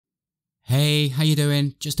Hey, how you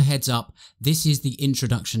doing? Just a heads up, this is the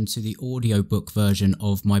introduction to the audiobook version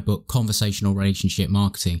of my book, Conversational Relationship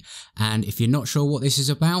Marketing. And if you're not sure what this is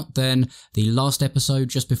about, then the last episode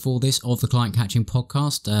just before this of the Client Catching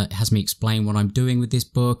podcast has me explain what I'm doing with this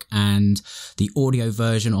book and the audio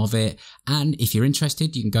version of it. And if you're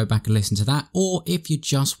interested, you can go back and listen to that. Or if you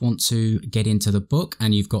just want to get into the book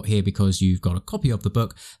and you've got here because you've got a copy of the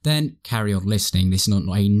book, then carry on listening. This is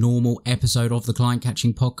not a normal episode of the Client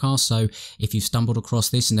Catching podcast, so if you've stumbled across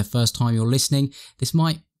this and the first time you're listening, this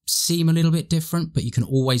might seem a little bit different, but you can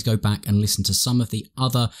always go back and listen to some of the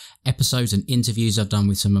other episodes and interviews I've done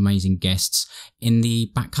with some amazing guests in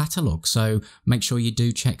the back catalogue. So make sure you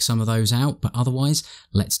do check some of those out. But otherwise,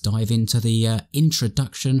 let's dive into the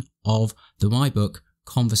introduction of my book,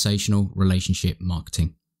 Conversational Relationship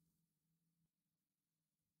Marketing.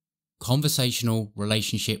 Conversational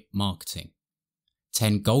Relationship Marketing.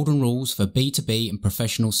 10 golden rules for B2B and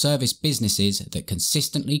professional service businesses that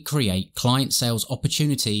consistently create client sales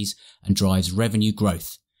opportunities and drives revenue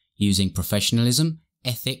growth using professionalism,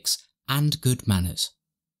 ethics, and good manners.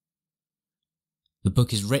 The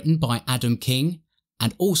book is written by Adam King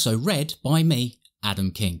and also read by me,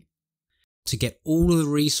 Adam King. To get all of the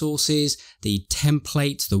resources, the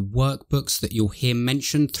templates, the workbooks that you'll hear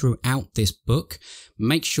mentioned throughout this book,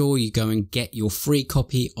 make sure you go and get your free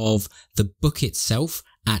copy of the book itself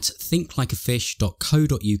at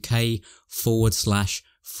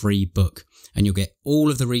thinklikeafish.co.uk/free book. And you'll get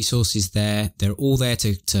all of the resources there. They're all there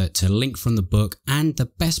to link from the book. And the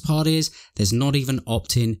best part is there's not even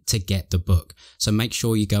opt-in to get the book. So make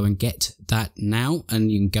sure you go and get that now,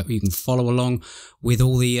 and you can follow along with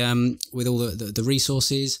all the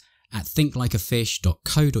resources at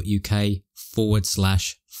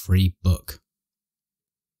thinklikeafish.co.uk/free book.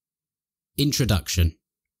 Introduction.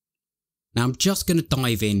 Now I'm just going to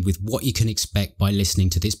dive in with what you can expect by listening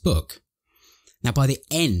to this book. Now, by the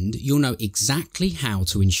end, you'll know exactly how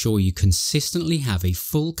to ensure you consistently have a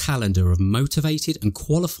full calendar of motivated and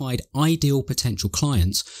qualified ideal potential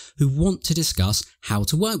clients who want to discuss how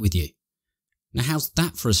to work with you. Now, how's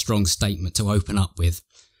that for a strong statement to open up with?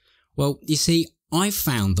 Well, you see, I've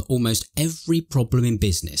found that almost every problem in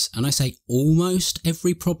business, and I say almost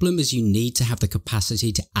every problem as you need to have the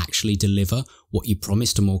capacity to actually deliver what you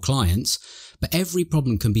promise to more clients, but every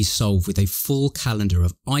problem can be solved with a full calendar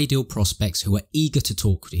of ideal prospects who are eager to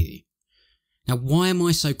talk to you. Now, why am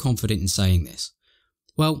I so confident in saying this?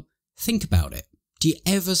 Well, think about it. Do you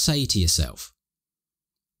ever say to yourself,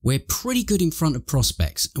 we're pretty good in front of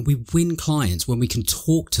prospects and we win clients when we can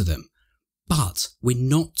talk to them, but we're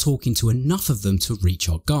not talking to enough of them to reach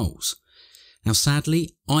our goals? Now,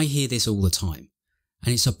 sadly, I hear this all the time.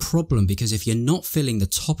 And it's a problem because if you're not filling the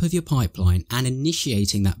top of your pipeline and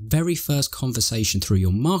initiating that very first conversation through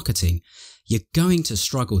your marketing, you're going to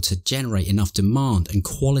struggle to generate enough demand and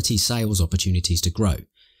quality sales opportunities to grow.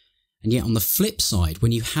 And yet on the flip side,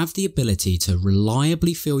 when you have the ability to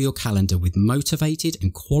reliably fill your calendar with motivated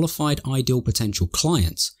and qualified ideal potential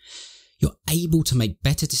clients, you're able to make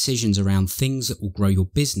better decisions around things that will grow your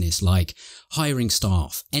business, like hiring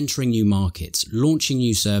staff, entering new markets, launching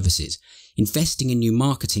new services, investing in new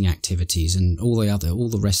marketing activities, and all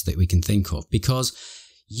the rest that we can think of, because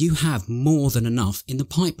you have more than enough in the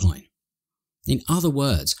pipeline. In other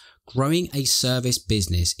words, growing a service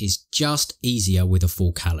business is just easier with a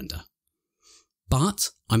full calendar.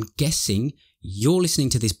 But I'm guessing you're listening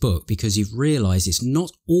to this book because you've realized it's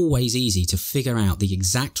not always easy to figure out the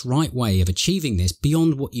exact right way of achieving this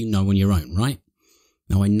beyond what you know on your own, right?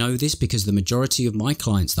 Now, I know this because the majority of my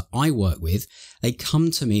clients that I work with, they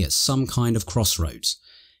come to me at some kind of crossroads.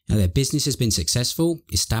 Now, their business has been successful,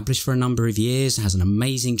 established for a number of years, has an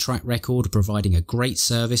amazing track record of providing a great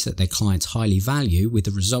service that their clients highly value with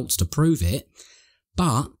the results to prove it,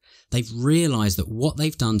 but they've realized that what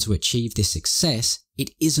they've done to achieve this success,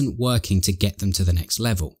 it isn't working to get them to the next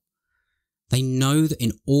level. They know that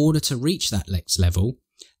in order to reach that next level,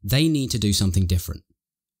 they need to do something different.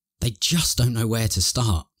 They just don't know where to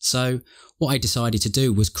start. So what I decided to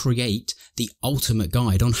do was create the ultimate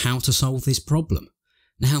guide on how to solve this problem.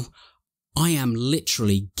 Now, I am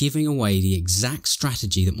literally giving away the exact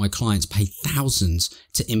strategy that my clients pay thousands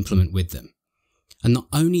to implement with them. And not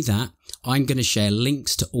only that, I'm going to share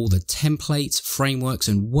links to all the templates, frameworks,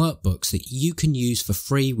 and workbooks that you can use for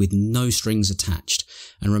free with no strings attached.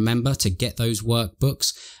 And remember, to get those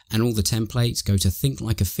workbooks and all the templates, go to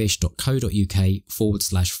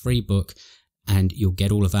thinklikeafish.co.uk/free book, and you'll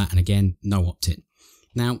get all of that. And again, no opt-in.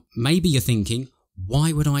 Now, maybe you're thinking,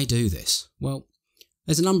 why would I do this? Well,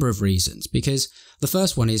 There's a number of reasons, because the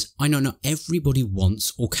first one is I know not everybody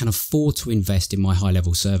wants or can afford to invest in my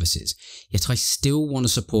high-level services, yet I still want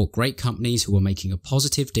to support great companies who are making a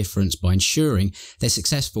positive difference by ensuring they're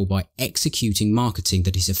successful by executing marketing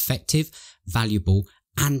that is effective, valuable,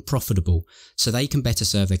 and profitable, so they can better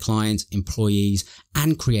serve their clients, employees,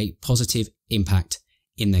 and create positive impact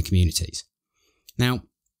in their communities. Now,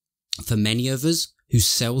 for many of us who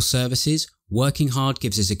sell services, working hard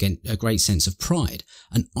gives us a great sense of pride,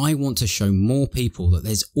 and I want to show more people that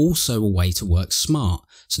there's also a way to work smart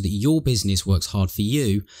so that your business works hard for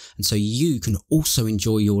you, and so you can also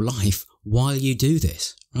enjoy your life while you do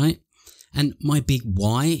this, right? And my big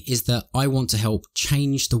why is that I want to help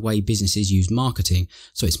change the way businesses use marketing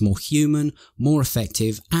so it's more human, more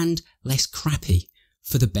effective, and less crappy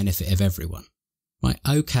for the benefit of everyone. Right,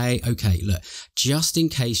 okay, look, just in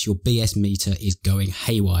case your BS meter is going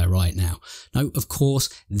haywire right now. No, of course,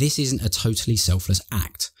 this isn't a totally selfless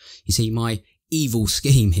act. You see, my evil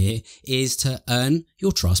scheme here is to earn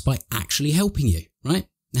your trust by actually helping you, right?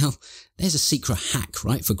 Now, there's a secret hack,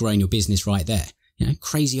 right, for growing your business right there. You know,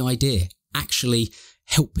 crazy idea. Actually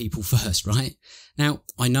help people first, right? Now,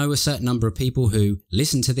 I know a certain number of people who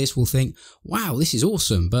listen to this will think, wow, this is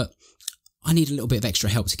awesome, but I need a little bit of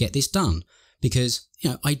extra help to get this done. Because,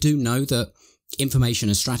 I do know that information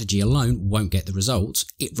and strategy alone won't get the results.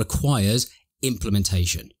 It requires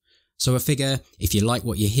implementation. So I figure if you like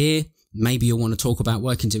what you hear, maybe you'll want to talk about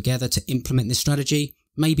working together to implement this strategy.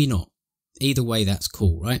 Maybe not. Either way, that's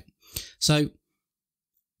cool, right? So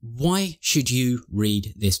why should you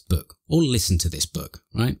read this book or listen to this book,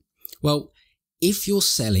 right? Well, if you're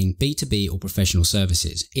selling B2B or professional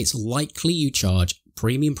services, it's likely you charge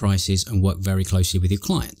premium prices and work very closely with your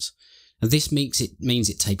clients. And this means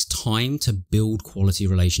it takes time to build quality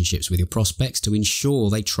relationships with your prospects to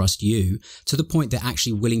ensure they trust you to the point they're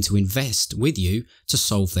actually willing to invest with you to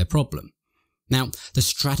solve their problem. Now, the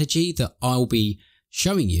strategy that I'll be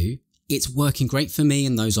showing you, it's working great for me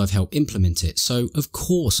and those I've helped implement it. So, of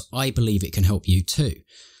course, I believe it can help you too.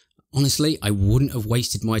 Honestly, I wouldn't have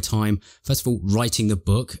wasted my time, first of all, writing the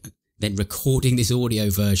book, then recording this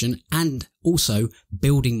audio version, and also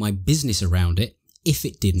building my business around it if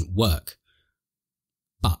it didn't work.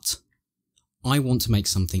 But I want to make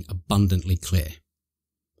something abundantly clear.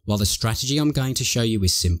 While the strategy I'm going to show you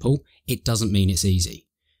is simple, it doesn't mean it's easy.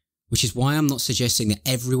 Which is why I'm not suggesting that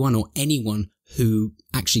everyone or anyone who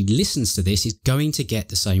actually listens to this is going to get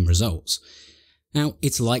the same results. Now,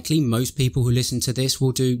 it's likely most people who listen to this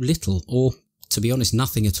will do little or, to be honest,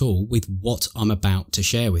 nothing at all with what I'm about to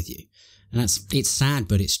share with you. And it's sad,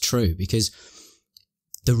 but it's true, because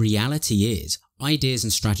the reality is ideas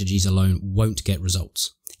and strategies alone won't get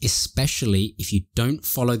results, especially if you don't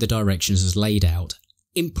follow the directions as laid out,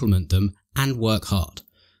 implement them, and work hard.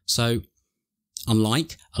 So,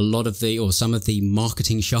 unlike some of the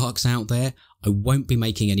marketing sharks out there, I won't be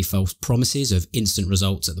making any false promises of instant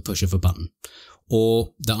results at the push of a button,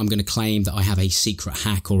 or that I'm going to claim that I have a secret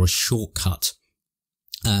hack or a shortcut.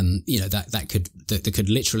 That could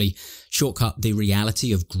literally shortcut the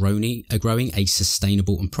reality of growing a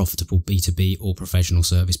sustainable and profitable B2B or professional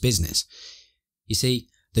service business. You see,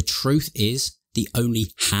 the truth is the only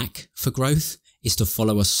hack for growth is to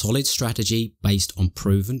follow a solid strategy based on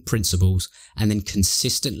proven principles and then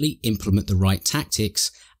consistently implement the right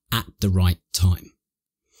tactics at the right time.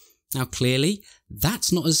 Now, clearly,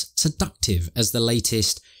 that's not as seductive as the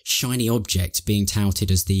latest shiny object being touted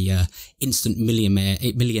as the instant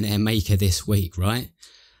millionaire maker this week, right?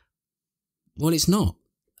 Well, it's not.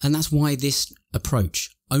 And that's why this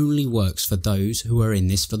approach only works for those who are in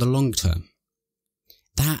this for the long term.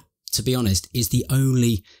 That, to be honest, is the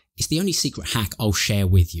only secret hack I'll share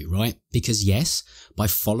with you, right? Because yes, by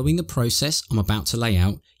following the process I'm about to lay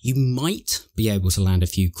out, you might be able to land a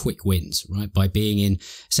few quick wins, right? By being in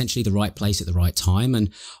essentially the right place at the right time.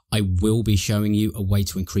 And I will be showing you a way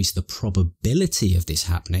to increase the probability of this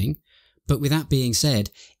happening. But with that being said,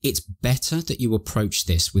 it's better that you approach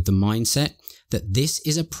this with the mindset that this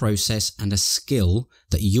is a process and a skill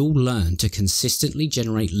that you'll learn to consistently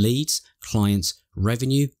generate leads, clients,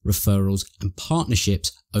 revenue, referrals, and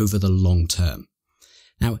partnerships over the long term.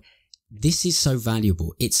 Now, this is so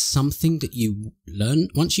valuable. It's something that you learn.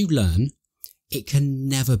 Once you learn, it can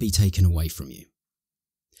never be taken away from you.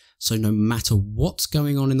 So no matter what's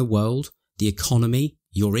going on in the world, the economy,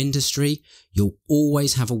 your industry, you'll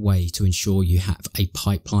always have a way to ensure you have a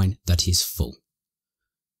pipeline that is full.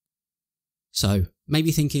 So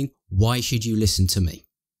maybe thinking, why should you listen to me?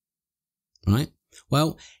 Right?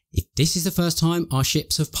 Well, if this is the first time our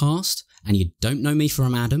ships have passed and you don't know me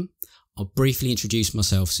from Adam, I'll briefly introduce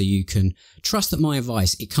myself so you can trust that my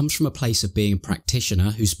advice, it comes from a place of being a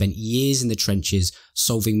practitioner who spent years in the trenches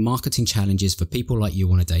solving marketing challenges for people like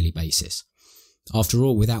you on a daily basis. After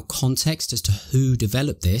all, without context as to who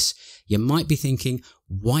developed this, you might be thinking,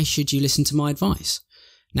 why should you listen to my advice?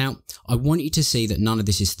 Now, I want you to see that none of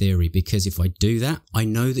this is theory, because if I do that, I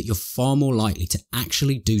know that you're far more likely to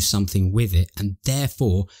actually do something with it, and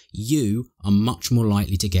therefore you are much more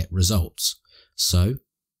likely to get results. So,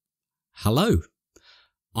 hello,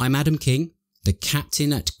 I'm Adam King, the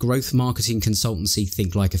captain at growth marketing consultancy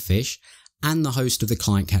Think Like a Fish, and the host of the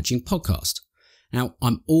Client Catching podcast. Now,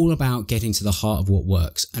 I'm all about getting to the heart of what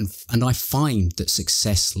works, and I find that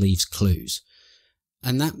success leaves clues.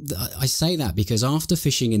 And that I say that because after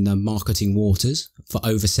fishing in the marketing waters for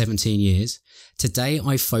over 17 years, today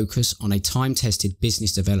I focus on a time-tested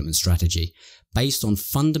business development strategy based on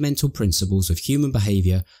fundamental principles of human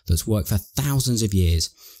behaviour that's worked for thousands of years,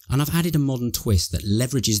 and I've added a modern twist that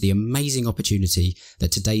leverages the amazing opportunity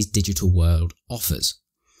that today's digital world offers.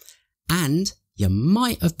 And you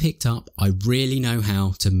might have picked up I really know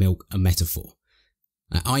how to milk a metaphor.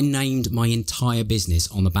 I named my entire business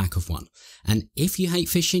on the back of one. And if you hate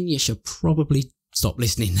fishing, you should probably stop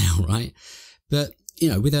listening now, right? But,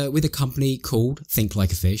 with a company called Think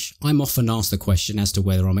Like a Fish, I'm often asked the question as to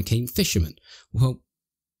whether I'm a keen fisherman. Well,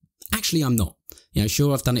 actually I'm not.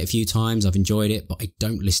 Sure, I've done it a few times, I've enjoyed it, but I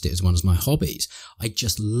don't list it as one of my hobbies. I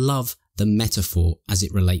just love the metaphor as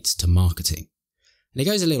it relates to marketing. And it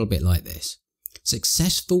goes a little bit like this.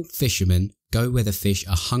 Successful fishermen go where the fish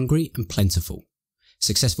are hungry and plentiful.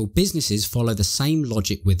 Successful businesses follow the same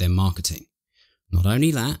logic with their marketing. Not only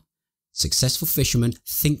that, successful fishermen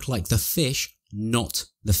think like the fish, not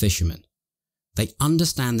the fisherman. They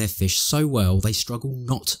understand their fish so well they struggle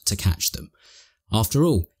not to catch them. After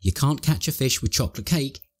all, you can't catch a fish with chocolate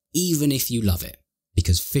cake even if you love it,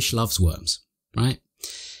 because fish loves worms, right?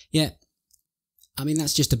 Yeah. I mean,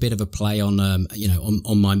 that's just a bit of a play on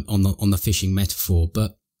the fishing metaphor,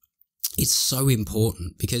 but it's so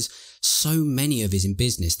important because so many of us in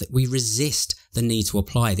business that we resist the need to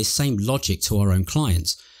apply this same logic to our own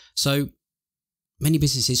clients. So many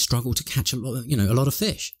businesses struggle to catch a lot of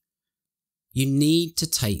fish. You need to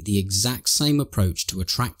take the exact same approach to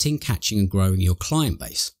attracting, catching and growing your client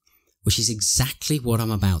base, which is exactly what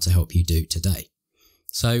I'm about to help you do today.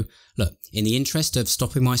 So look, in the interest of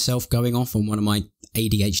stopping myself going off on one of my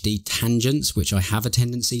ADHD tangents, which I have a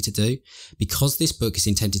tendency to do, because this book is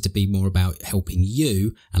intended to be more about helping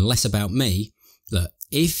you and less about me, look,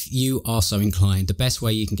 if you are so inclined, the best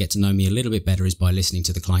way you can get to know me a little bit better is by listening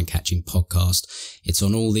to the Client Catching podcast. It's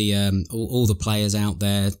on all the players out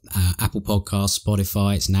there, Apple Podcasts,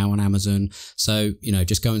 Spotify, it's now on Amazon. So,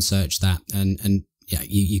 just go and search that and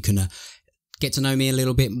you can get to know me a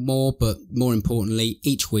little bit more, but more importantly,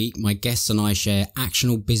 each week my guests and I share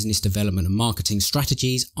actionable business development and marketing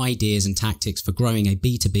strategies, ideas and tactics for growing a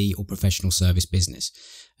B2B or professional service business.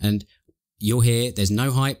 And you'll hear there's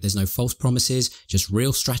no hype, there's no false promises, just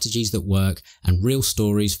real strategies that work and real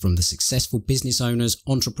stories from the successful business owners,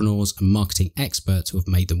 entrepreneurs and marketing experts who have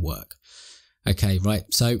made them work. Okay, right.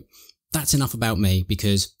 So that's enough about me,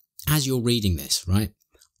 because as you're reading this, right,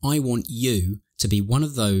 I want you to be one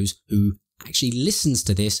of those who actually listens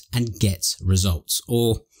to this and gets results,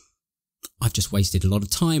 or I've just wasted a lot of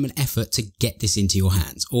time and effort to get this into your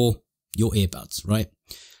hands or your earbuds, right?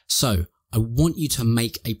 So I want you to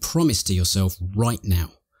make a promise to yourself right now.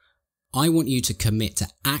 I want you to commit to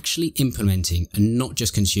actually implementing and not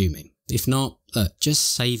just consuming. If not,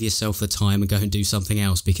 just save yourself the time and go and do something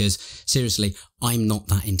else, because seriously, I'm not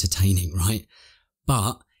that entertaining, right?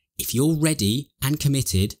 But if you're ready and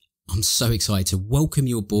committed, I'm so excited to welcome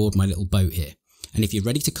you aboard my little boat here. And if you're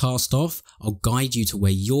ready to cast off, I'll guide you to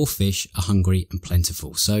where your fish are hungry and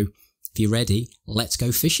plentiful. So if you're ready, let's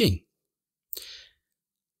go fishing.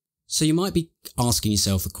 So you might be asking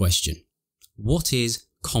yourself a question. What is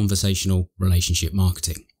conversational relationship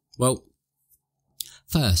marketing? Well,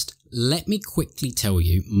 first, let me quickly tell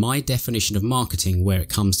you my definition of marketing where it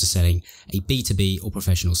comes to selling a B2B or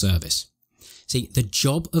professional service. See, the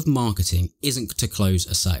job of marketing isn't to close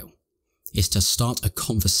a sale. It's to start a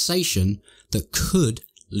conversation that could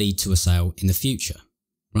lead to a sale in the future,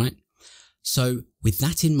 right? So with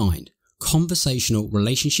that in mind, conversational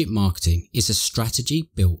relationship marketing is a strategy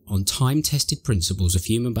built on time-tested principles of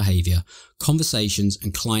human behavior, conversations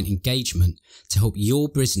and client engagement to help your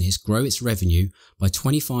business grow its revenue by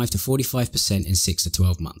 25 to 45% in 6 to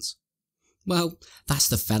 12 months. Well, that's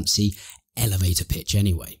the fancy elevator pitch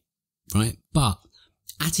anyway, right? But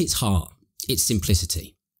at its heart, it's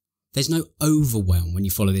simplicity. There's no overwhelm when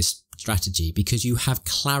you follow this strategy because you have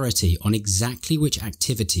clarity on exactly which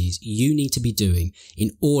activities you need to be doing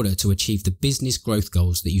in order to achieve the business growth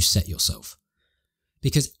goals that you set yourself.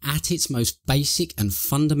 Because at its most basic and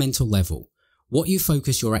fundamental level, what you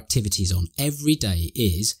focus your activities on every day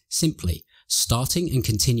is simply starting and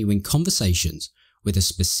continuing conversations with a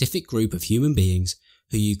specific group of human beings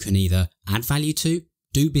who you can either add value to,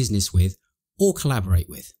 do business with, or collaborate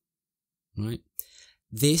with. Right?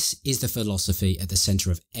 This is the philosophy at the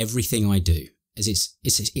center of everything I do, as it's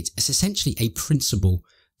essentially a principle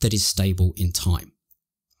that is stable in time.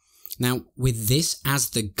 Now, with this as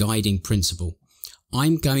the guiding principle,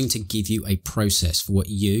 I'm going to give you a process for what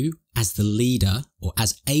you, as the leader or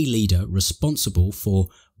as a leader responsible for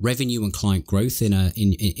revenue and client growth in a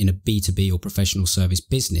B2B or professional service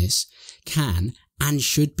business, can and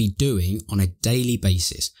should be doing on a daily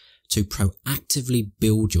basis to proactively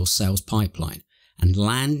build your sales pipeline and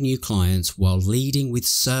land new clients while leading with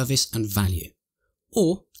service and value.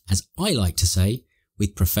 Or, as I like to say,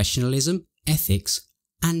 with professionalism, ethics,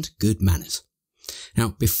 and good manners.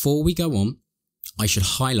 Now, before we go on, I should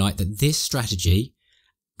highlight that this strategy,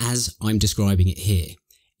 as I'm describing it here,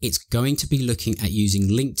 it's going to be looking at using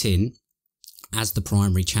LinkedIn as the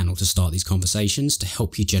primary channel to start these conversations to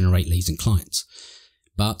help you generate leads and clients.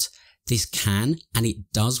 But this can and it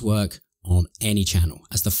does work on any channel,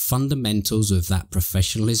 as the fundamentals of that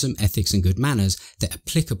professionalism, ethics and good manners, they're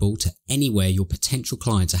applicable to anywhere your potential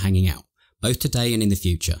clients are hanging out, both today and in the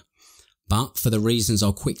future. But for the reasons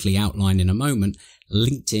I'll quickly outline in a moment,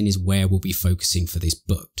 LinkedIn is where we'll be focusing for this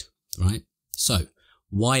book, right? So,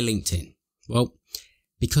 why LinkedIn? Well,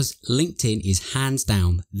 because LinkedIn is hands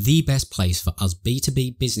down the best place for us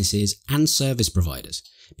B2B businesses and service providers,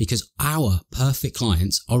 because our perfect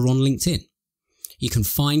clients are on LinkedIn. You can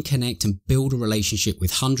find, connect and build a relationship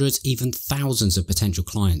with hundreds, even thousands of potential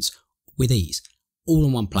clients with ease, all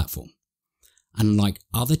on one platform. And unlike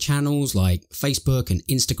other channels like Facebook and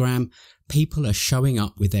Instagram, people are showing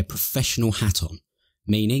up with their professional hat on,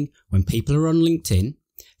 meaning when people are on LinkedIn,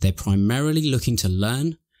 they're primarily looking to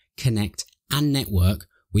learn, connect and network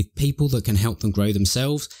with people that can help them grow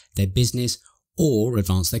themselves, their business, or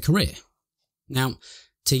advance their career. Now,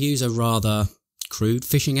 to use a rather crude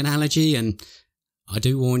fishing analogy, and I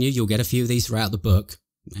do warn you, you'll get a few of these throughout the book.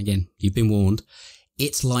 Again, you've been warned.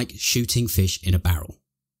 It's like shooting fish in a barrel.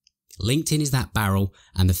 LinkedIn is that barrel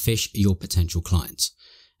and the fish are your potential clients.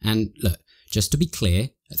 And look, just to be clear,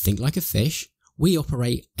 think like a fish. We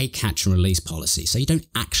operate a catch and release policy, so you don't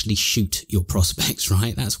actually shoot your prospects,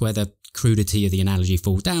 right? That's where the crudity of the analogy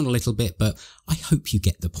falls down a little bit, but I hope you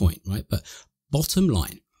get the point, right? But bottom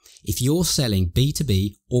line, if you're selling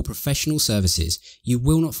B2B or professional services, you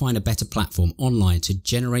will not find a better platform online to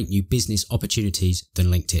generate new business opportunities than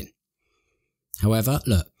LinkedIn. However,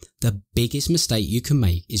 look, the biggest mistake you can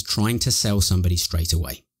make is trying to sell somebody straight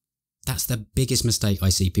away. That's the biggest mistake I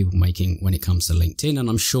see people making when it comes to LinkedIn, and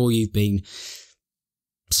I'm sure you've been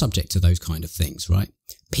subject to those kind of things, right?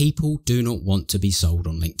 People do not want to be sold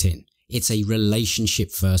on LinkedIn. It's a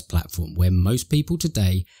relationship first platform where most people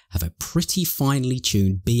today have a pretty finely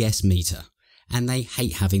tuned BS meter, and they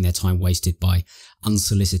hate having their time wasted by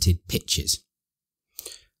unsolicited pitches.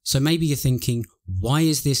 So maybe you're thinking, why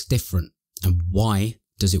is this different and why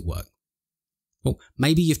does it work? Well,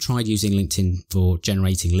 maybe you've tried using LinkedIn for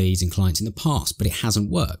generating leads and clients in the past, but it hasn't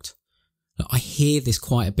worked. Look, I hear this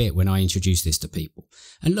quite a bit when I introduce this to people.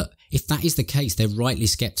 And look, if that is the case, they're rightly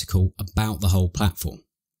skeptical about the whole platform.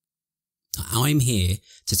 I'm here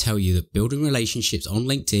to tell you that building relationships on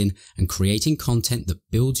LinkedIn and creating content that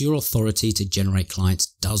builds your authority to generate clients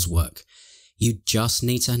does work. You just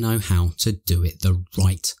need to know how to do it the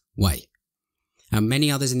right way. Now, many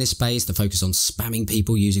others in this space that focus on spamming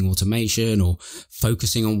people using automation or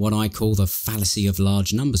focusing on what I call the fallacy of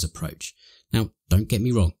large numbers approach. Now, don't get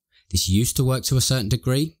me wrong. This used to work to a certain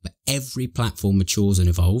degree, but every platform matures and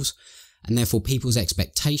evolves, and therefore people's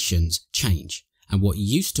expectations change. And what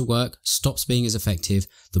used to work stops being as effective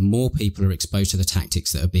the more people are exposed to the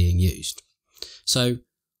tactics that are being used. So,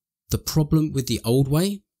 the problem with the old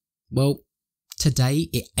way? Well, today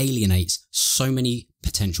it alienates so many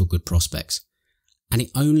potential good prospects, and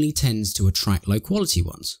it only tends to attract low quality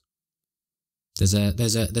ones. There's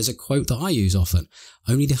a quote that I use often.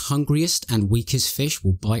 Only the hungriest and weakest fish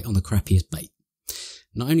will bite on the crappiest bait.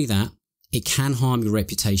 Not only that, it can harm your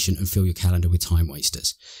reputation and fill your calendar with time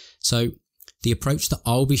wasters. So the approach that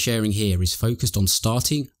I'll be sharing here is focused on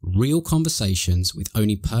starting real conversations with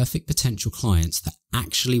only perfect potential clients that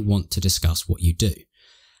actually want to discuss what you do.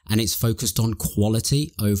 And it's focused on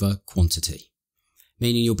quality over quantity.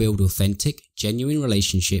 Meaning you'll build authentic, genuine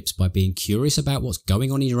relationships by being curious about what's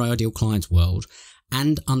going on in your ideal client's world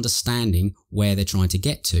and understanding where they're trying to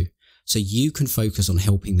get to, so you can focus on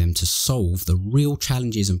helping them to solve the real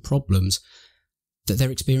challenges and problems that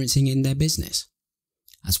they're experiencing in their business.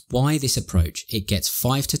 That's why this approach, it gets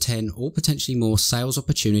 5 to 10 or potentially more sales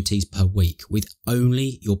opportunities per week with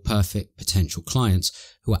only your perfect potential clients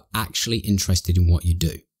who are actually interested in what you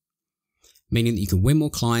do. Meaning that you can win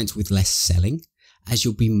more clients with less selling, as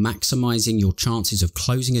you'll be maximizing your chances of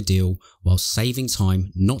closing a deal while saving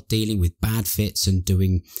time, not dealing with bad fits and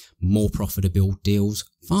doing more profitable deals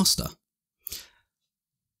faster.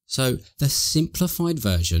 So the simplified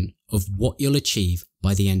version of what you'll achieve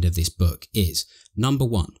by the end of this book is: number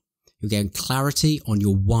 1, you'll get clarity on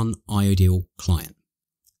your one ideal client.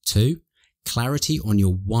 2, clarity on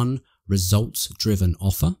your one results-driven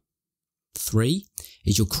offer. 3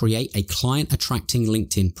 is you'll create a client-attracting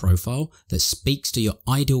LinkedIn profile that speaks to your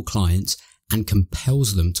ideal clients and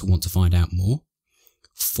compels them to want to find out more.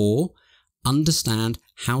 4, understand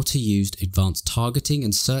how to use advanced targeting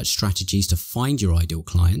and search strategies to find your ideal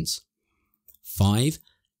clients. 5,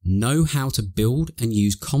 know how to build and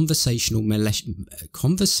use conversational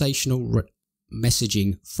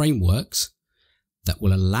messaging frameworks that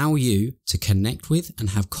will allow you to connect with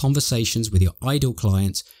and have conversations with your ideal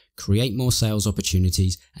clients, create more sales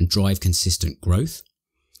opportunities, and drive consistent growth.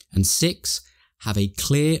 And 6, have a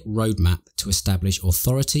clear roadmap to establish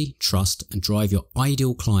authority, trust, and drive your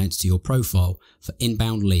ideal clients to your profile for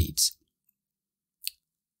inbound leads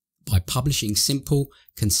by publishing simple,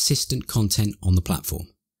 consistent content on the platform.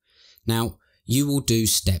 Now, you will do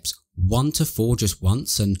steps 1 to 4 just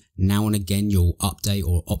once, and now and again you'll update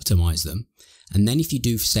or optimize them. And then if you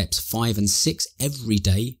do steps 5 and 6 every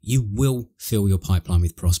day, you will fill your pipeline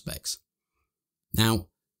with prospects. Now,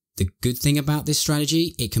 the good thing about this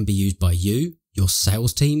strategy, it can be used by you, your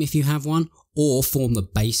sales team if you have one, or form the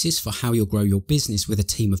basis for how you'll grow your business with a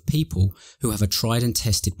team of people who have a tried and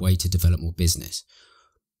tested way to develop more business.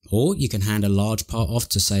 Or you can hand a large part off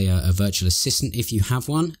to, say, a virtual assistant if you have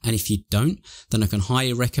one. And if you don't, then I can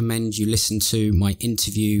highly recommend you listen to my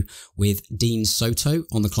interview with Dean Soto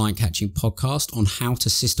on the Client Catching podcast on how to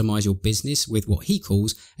systemize your business with what he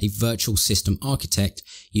calls a virtual system architect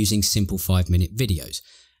using simple 5-minute videos.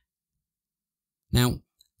 Now,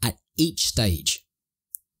 at each stage,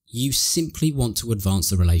 you simply want to advance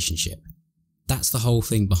the relationship. That's the whole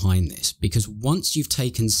thing behind this, because once you've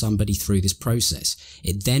taken somebody through this process,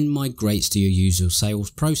 it then migrates to your usual sales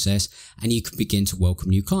process and you can begin to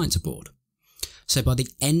welcome new clients aboard. So by the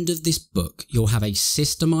end of this book, you'll have a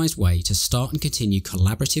systemized way to start and continue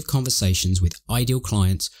collaborative conversations with ideal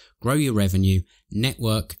clients, grow your revenue,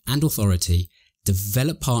 network and authority,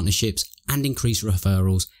 develop partnerships and increase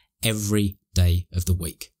referrals every day of the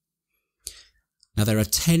week. Now, there are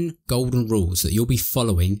 10 golden rules that you'll be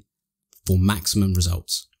following for maximum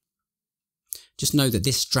results. Just know that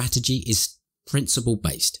this strategy is principle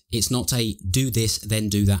based. It's not a do this, then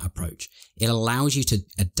do that approach. It allows you to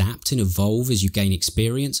adapt and evolve as you gain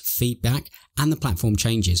experience, feedback, and the platform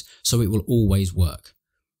changes, so it will always work.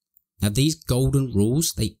 Now, these golden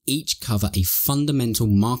rules, they each cover a fundamental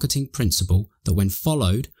marketing principle that when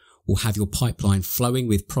followed will have your pipeline flowing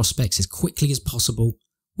with prospects as quickly as possible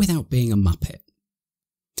without being a muppet.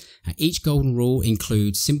 Now, each golden rule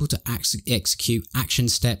includes simple to execute action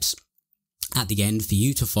steps at the end for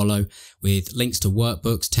you to follow, with links to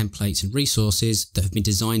workbooks, templates and resources that have been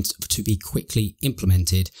designed to be quickly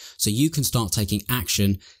implemented so you can start taking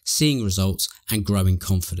action, seeing results and growing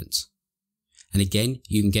confidence. And again,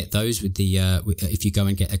 you can get those with the if you go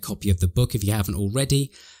and get a copy of the book if you haven't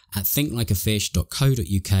already at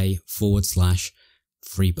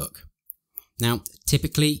thinklikeafish.co.uk/free book. Now,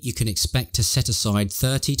 typically you can expect to set aside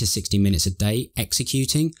 30 to 60 minutes a day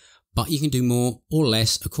executing, but you can do more or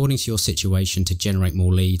less according to your situation to generate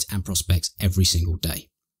more leads and prospects every single day.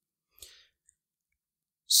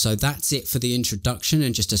 So that's it for the introduction,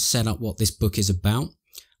 and just to set up what this book is about,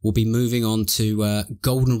 we'll be moving on to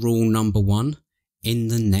golden rule number 1 in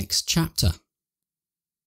the next chapter.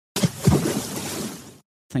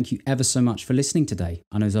 Thank you ever so much for listening today.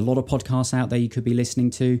 I know there's a lot of podcasts out there you could be listening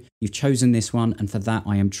to. You've chosen this one, and for that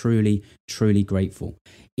I am truly, truly grateful.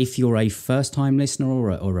 If you're a first-time listener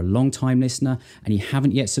or a long-time listener and you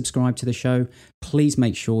haven't yet subscribed to the show, please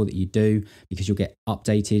make sure that you do, because you'll get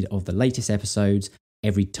updated of the latest episodes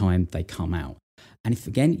every time they come out. And if,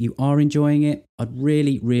 again, you are enjoying it, I'd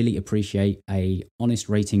really, really appreciate a honest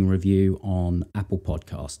rating review on Apple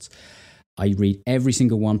Podcasts. I read every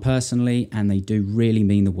single one personally, and they do really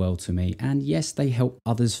mean the world to me. And yes, they help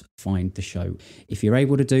others find the show. If you're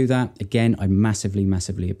able to do that, again, I massively,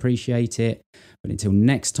 massively appreciate it. But until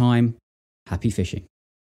next time, happy fishing.